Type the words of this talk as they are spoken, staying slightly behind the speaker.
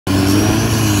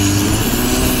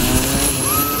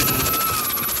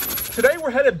Today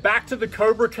we're headed back to the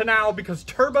Cobra Canal because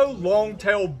Turbo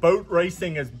Longtail boat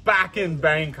racing is back in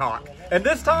Bangkok. And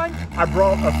this time, I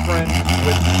brought a friend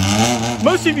with me.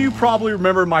 Most of you probably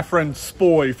remember my friend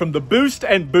Spoy from the Boost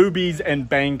and Boobies in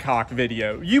Bangkok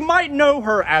video. You might know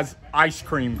her as Ice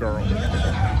Cream Girl.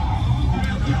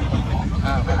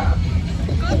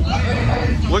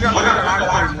 Look at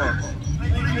ice cream looks.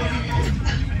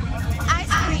 Ice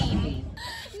cream.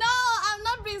 No, I'm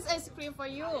not bringing ice cream for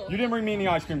you. You didn't bring me any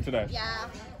ice cream today? Yeah.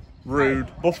 Rude.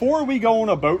 Before we go on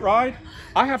a boat ride,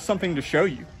 I have something to show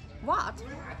you. What? So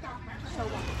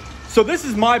what? So this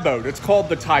is my boat. It's called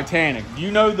the Titanic. Do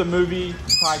you know the movie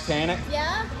Titanic?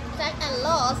 Yeah, Jack and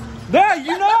Lost. Yeah,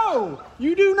 you know.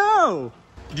 You do know.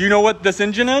 Do you know what this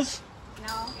engine is?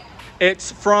 No.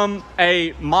 It's from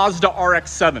a Mazda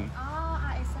RX-7. Oh,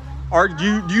 RX-7. Are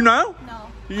you know? No.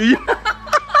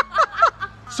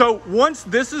 So once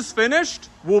this is finished,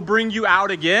 we'll bring you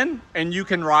out again and you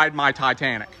can ride my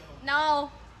Titanic. No.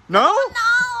 No?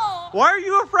 No. Why are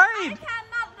you afraid? I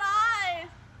cannot ride.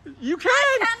 You can.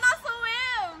 I cannot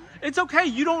swim. It's okay.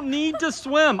 You don't need to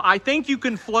swim. I think you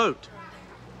can float.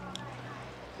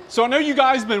 So I know you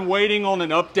guys have been waiting on an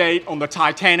update on the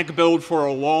Titanic build for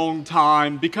a long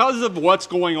time because of what's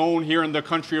going on here in the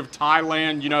country of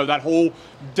Thailand, you know, that whole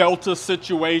Delta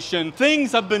situation.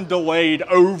 Things have been delayed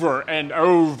over and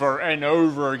over and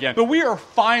over again. But we are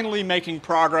finally making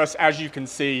progress, as you can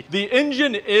see. The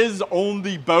engine is on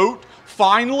the boat,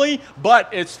 finally, but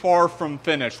it's far from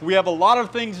finished. We have a lot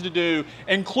of things to do,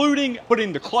 including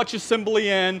putting the clutch assembly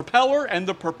in, propeller and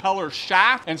the propeller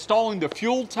shaft, installing the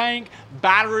fuel tank,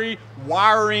 battery,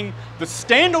 wiring, the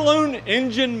standalone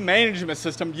engine management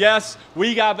system. Yes,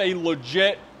 we have a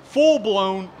legit,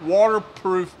 full-blown,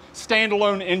 waterproof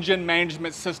standalone engine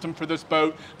management system for this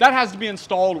boat. That has to be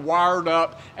installed, wired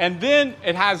up, and then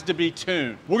it has to be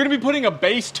tuned. We're gonna be putting a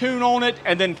base tune on it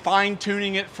and then fine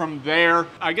tuning it from there.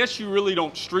 I guess you really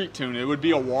don't street tune it. It would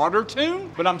be a water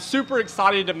tune, but I'm super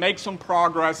excited to make some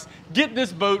progress, get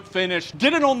this boat finished,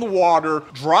 get it on the water,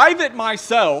 drive it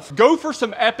myself, go for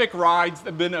some epic rides,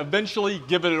 and then eventually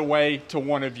give it away to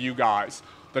one of you guys.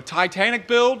 The Titanic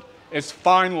build is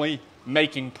finally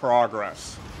making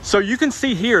progress. So you can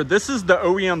see here, this is the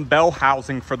OEM bell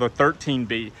housing for the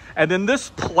 13B. And then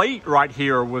this plate right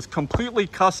here was completely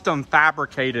custom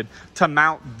fabricated to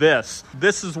mount this.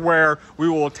 This is where we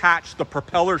will attach the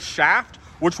propeller shaft,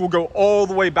 which will go all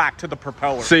the way back to the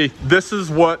propeller. See, this is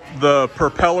what the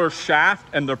propeller shaft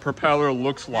and the propeller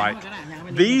looks like.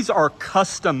 These are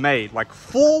custom made, like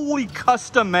fully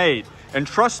custom made. And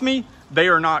trust me, they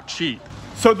are not cheap.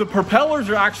 So the propellers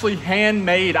are actually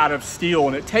handmade out of steel,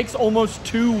 and it takes almost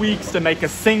 2 weeks to make a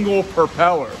single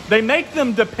propeller. They make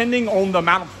them depending on the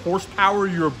amount of horsepower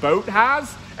your boat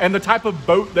has and the type of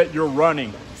boat that you're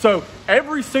running. So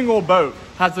every single boat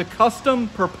has a custom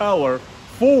propeller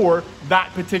for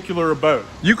that particular boat.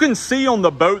 You can see on the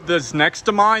boat that's next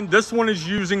to mine, this one is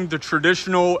using the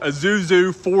traditional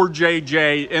Isuzu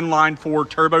 4JJ inline 4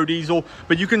 turbo diesel,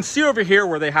 but you can see over here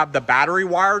where they have the battery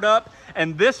wired up,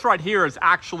 and this right here is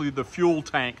actually the fuel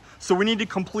tank. So we need to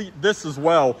complete this as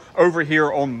well over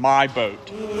here on my boat.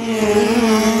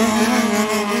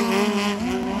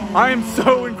 I am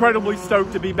so incredibly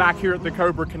stoked to be back here at the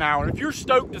Cobra Canal. And if you're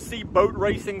stoked to see boat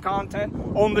racing content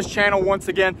on this channel once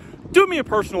again, do me a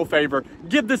personal favor,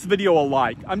 give this video a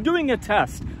like. I'm doing a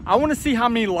test. I want to see how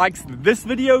many likes this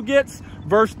video gets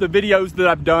versus the videos that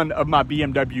I've done of my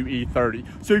BMW E30.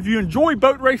 So if you enjoy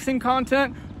boat racing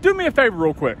content, do me a favor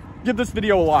real quick. Give this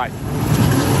video a like.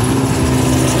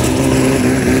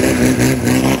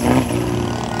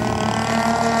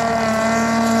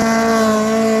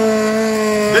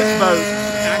 This boat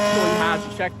actually has,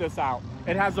 check this out,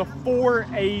 it has a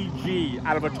 4AG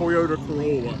out of a Toyota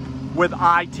Corolla with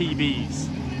ITBs.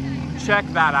 Check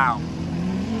that out.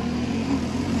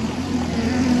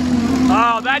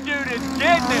 Oh, that dude is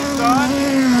getting it, son.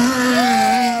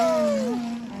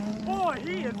 Boy,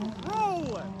 he is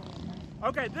rolling.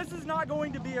 Okay, this is not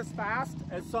going to be as fast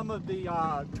as some of the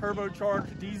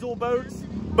turbocharged diesel boats,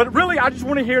 but really I just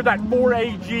want to hear that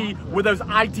 4AG with those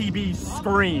ITBs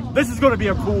scream. This is going to be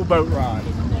a cool boat ride.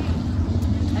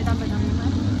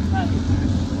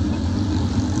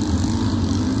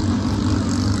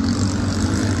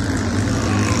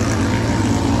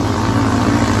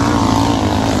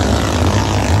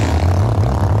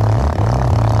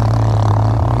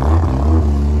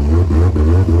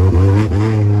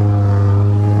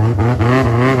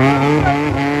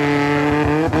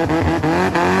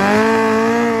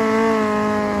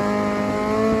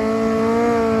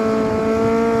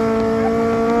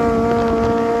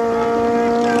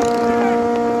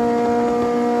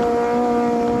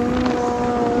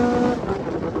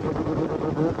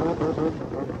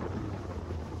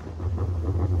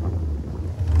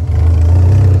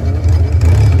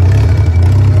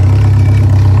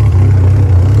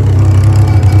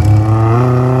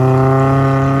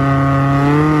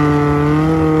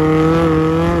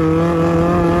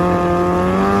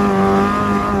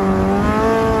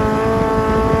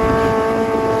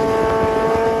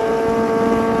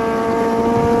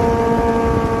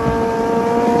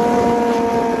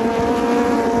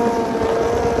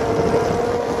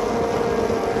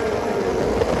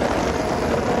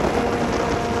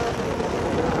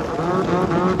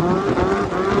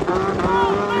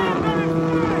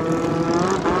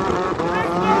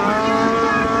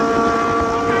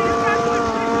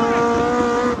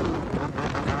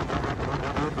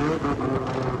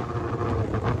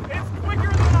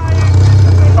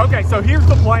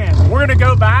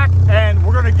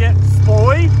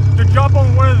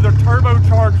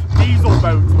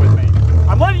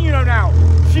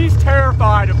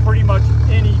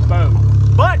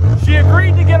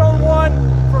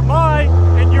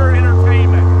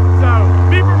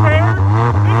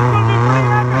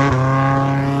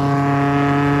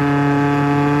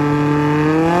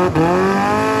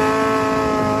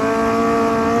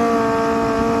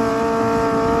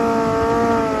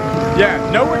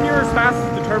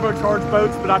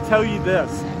 folks, but I tell you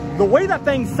this. The way that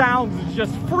thing sounds is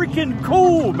just freaking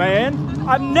cool, man.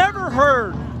 I've never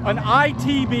heard an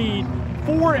ITB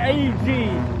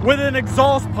 4AG with an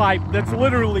exhaust pipe that's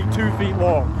literally 2 feet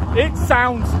long. It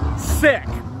sounds sick.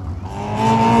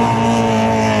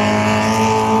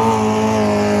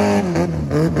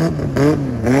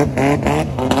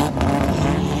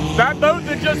 That boat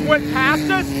that just went past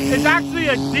us is actually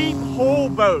a deep hole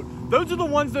boat. Those are the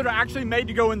ones that are actually made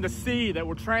to go in the sea that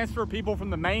will transfer people from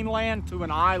the mainland to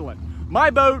an island. My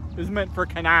boat is meant for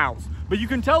canals, but you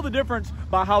can tell the difference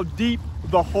by how deep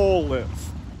the hole is.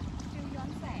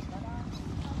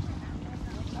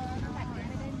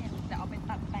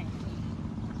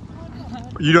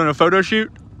 You doing a photo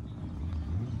shoot?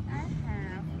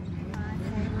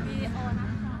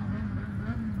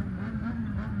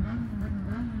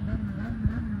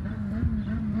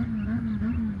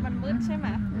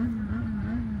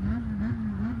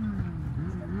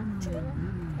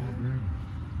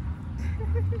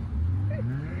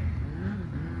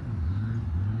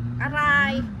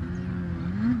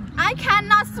 I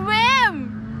cannot swim.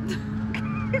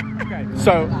 Okay,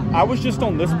 so I was just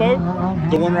on this boat,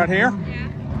 the one right here.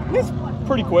 It's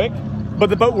pretty quick, but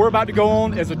the boat we're about to go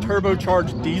on is a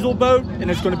turbocharged diesel boat, and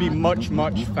it's going to be much,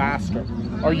 much faster.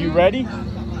 Are you ready?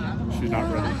 She's not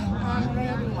ready.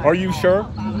 Are you sure?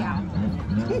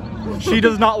 She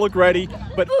does not look ready,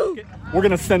 but we're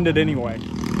going to send it anyway.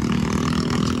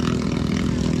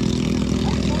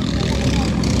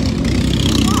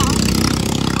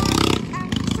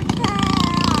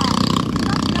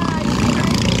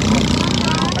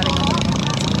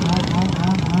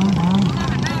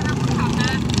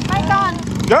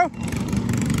 Go.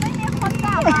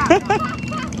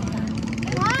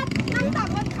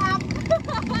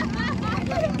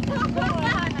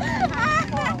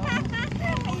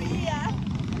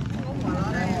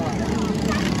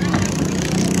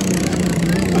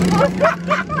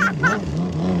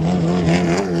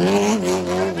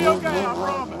 It'll be okay, I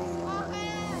promise.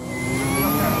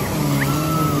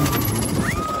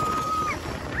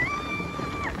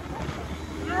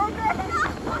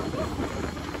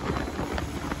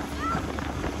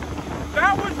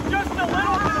 That was just a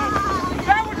little bit of,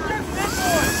 that was just this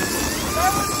one.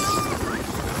 That was just...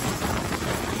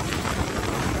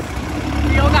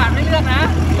 มีโอกาสไม่เลือกนะ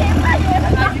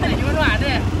เราที่ไหนยิ้มหวานเ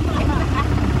นี่ย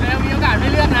แล้วมีโอกาสไม่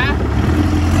เลือกนะ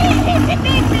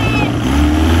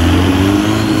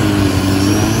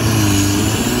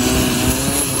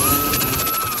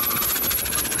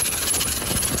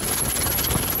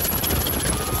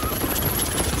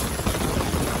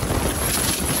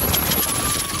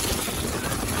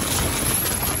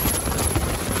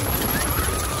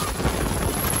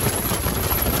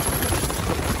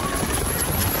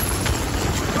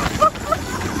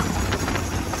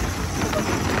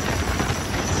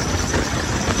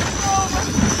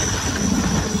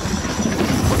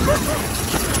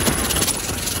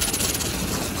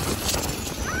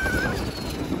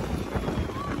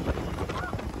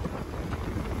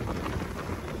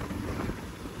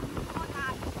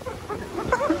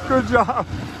Good job.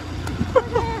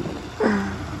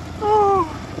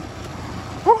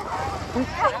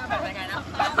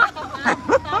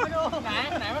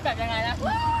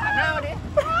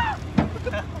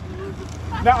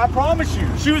 Now, I promise you,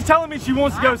 she was telling me she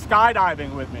wants to go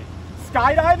skydiving with me.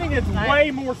 Skydiving is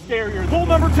way more scarier. Pool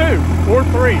number 2 or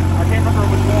 3. I can't remember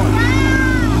which one.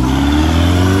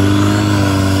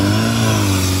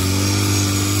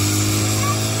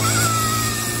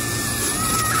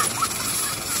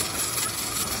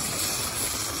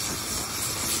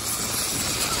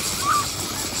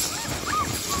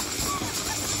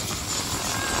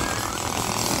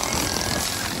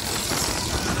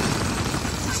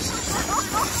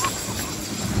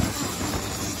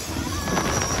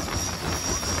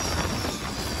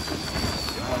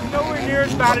 Nowhere near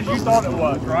as bad as you thought it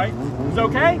was, right? It's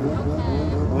okay?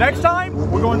 Next time,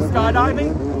 we're going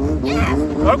skydiving? Yes.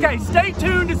 Okay, stay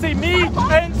tuned to see me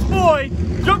and Spoy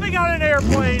jumping out of an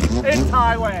airplane in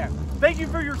Thailand. Thank you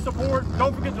for your support.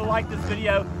 Don't forget to like this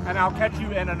video, and I'll catch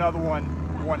you in another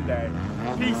one day.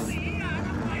 Peace.